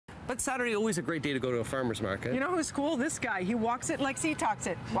But Saturday always a great day to go to a farmer's market. You know who's cool? This guy. He walks it like he talks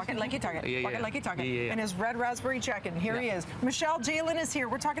it. Walk it like he talk it. Walk it like he talk it. And his red raspberry jacket. And here he is. Michelle, Jaelin is here.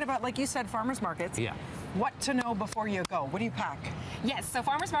 We're talking about, like you said, farmers markets. Yeah. What to know before you go. What do you pack? Yes, so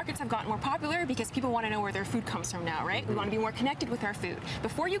farmers markets have gotten more popular because people want to know where their food comes from now, right? We want to be more connected with our food.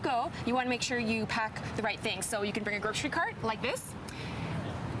 Before you go, you want to make sure you pack the right things. So you can bring a grocery cart like this.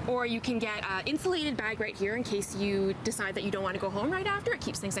 Or you can get an insulated bag right here in case you decide that you don't want to go home right after. It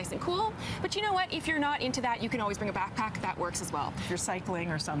keeps things nice and cool. But you know what? If you're not into that, you can always bring a backpack. That works as well. If you're cycling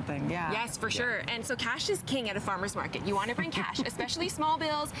or something, yeah. Yes, for sure. And so cash is king at a farmer's market. You want to bring cash, especially small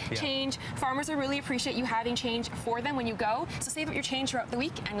bills, change. Farmers will really appreciate you having change for them when you go. So save up your change throughout the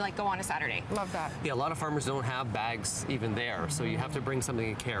week and like go on a Saturday. Love that. Yeah, a lot of farmers don't have bags even there, so you have to bring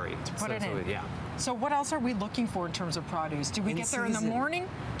something to carry. Put it in. Yeah. So what else are we looking for in terms of produce? Do we get there in the morning?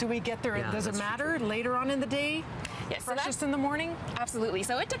 Do we get there, does it matter, later on in the day? Yes, Freshest in the morning? Absolutely.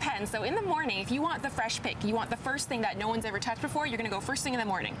 So it depends. So in the morning, if you want the fresh pick, you want the first thing that no one's ever touched before, you're going to go first thing in the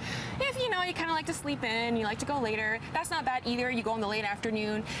morning. If you know you kind of like to sleep in, you like to go later, that's not bad either. You go in the late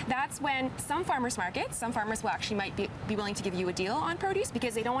afternoon. That's when some farmers markets, some farmers will actually might be willing to give you a deal on produce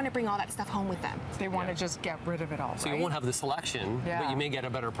because they don't want to bring all that stuff home with them. They want to just get rid of it all, So right? you won't have the selection, but you may get a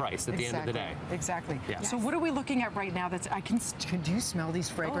better price at the end of the day. Exactly. Yeah. So what are we looking at right now that's, do you smell these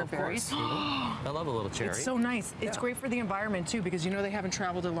fragrant berries? I love a little cherry. It's so nice. It's great for the environment too because you know they haven't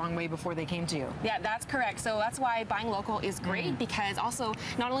traveled a long way before they came to you. Yeah, that's correct. So that's why buying local is great because also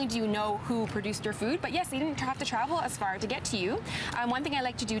not only do you know who produced your food, but yes, they didn't have to travel as far to get to you. One thing I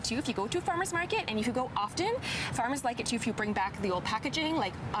like to do too, if you go to a farmer's market and if you go often, farmers like it too if you bring back the old packaging.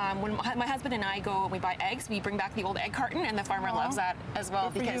 Like when my husband and I go and we buy eggs, we bring back the old egg carton and the farmer loves that as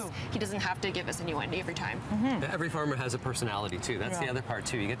well because he doesn't have to give us a new one every time. Every farmer has a personality too. That's the other part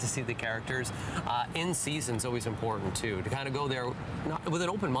too. You get to see the characters. In season's always important too. To kind of go there with an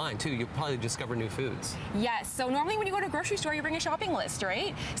open mind too. You probably discover new foods. Yes. So normally when you go to a grocery store, you bring a shopping list,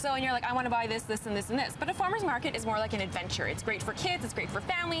 right? So and you're like, I want to buy this, this, and this, and this. But a farmer's market is more like an adventure. It's great for kids. It's great for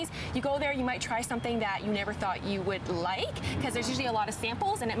families. You go there, you might try something that you never thought you would like because there's usually a lot of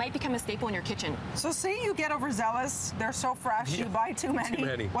samples and it might become a staple in your kitchen. So say you get overzealous. They're so fresh. You buy too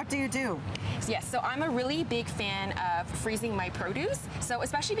many. What do you do? Yes. So I'm a really big fan of freezing my produce. So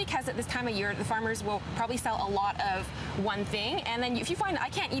especially because at this time of year, the farmers will probably sell a lot of one thing. And then if you find I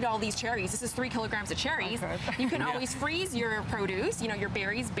can't eat all these cherries, this is 3 kilograms of cherries, you can always freeze your produce, you know, your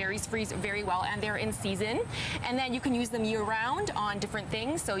berries. Berries freeze very well and they're in season. And then you can use them year round on different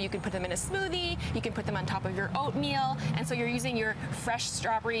things. So you can put them in a smoothie, you can put them on top of your oatmeal. And so you're using your fresh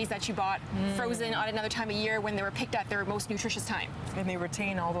strawberries that you bought frozen at another time of year when they were picked at their most nutritious time. And they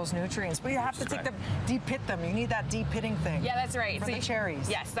retain all those nutrients. But you have to take them, de-pit them. You need that de-pitting thing. Yeah, that's right. For the cherries.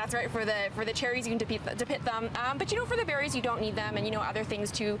 Yes, that's right. For the cherries, you can de-pit them. But you know, for the berries, you don't need them. And you know, other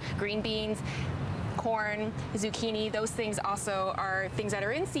things too, green beans, corn, zucchini, those things also are things that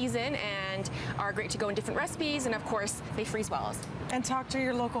are in season and are great to go in different recipes, and of course they freeze well. And talk to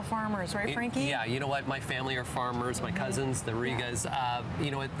your local farmers, right, Frankie? Yeah, you know what, my family are farmers, my cousins, the Rigas,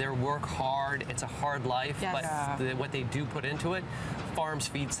 you know what, they work hard, it's a hard life, but what they do put into it, farms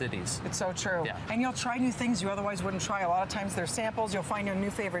feed cities. It's so true. Yeah. And you'll try new things you otherwise wouldn't try. A lot of times they're samples, you'll find your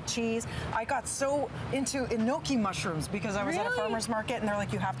new favorite cheese. I got so into enoki mushrooms because I was at a farmer's market and they're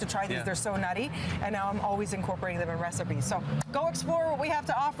like, you have to try these, they're so nutty. And now I'm always incorporating them in recipes. So go explore what we have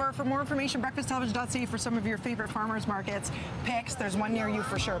to offer. For more information, breakfasttelevision.ca for some of your favorite farmers markets picks. There's one near you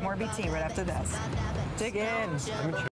for sure. More BT right after this. Dig in.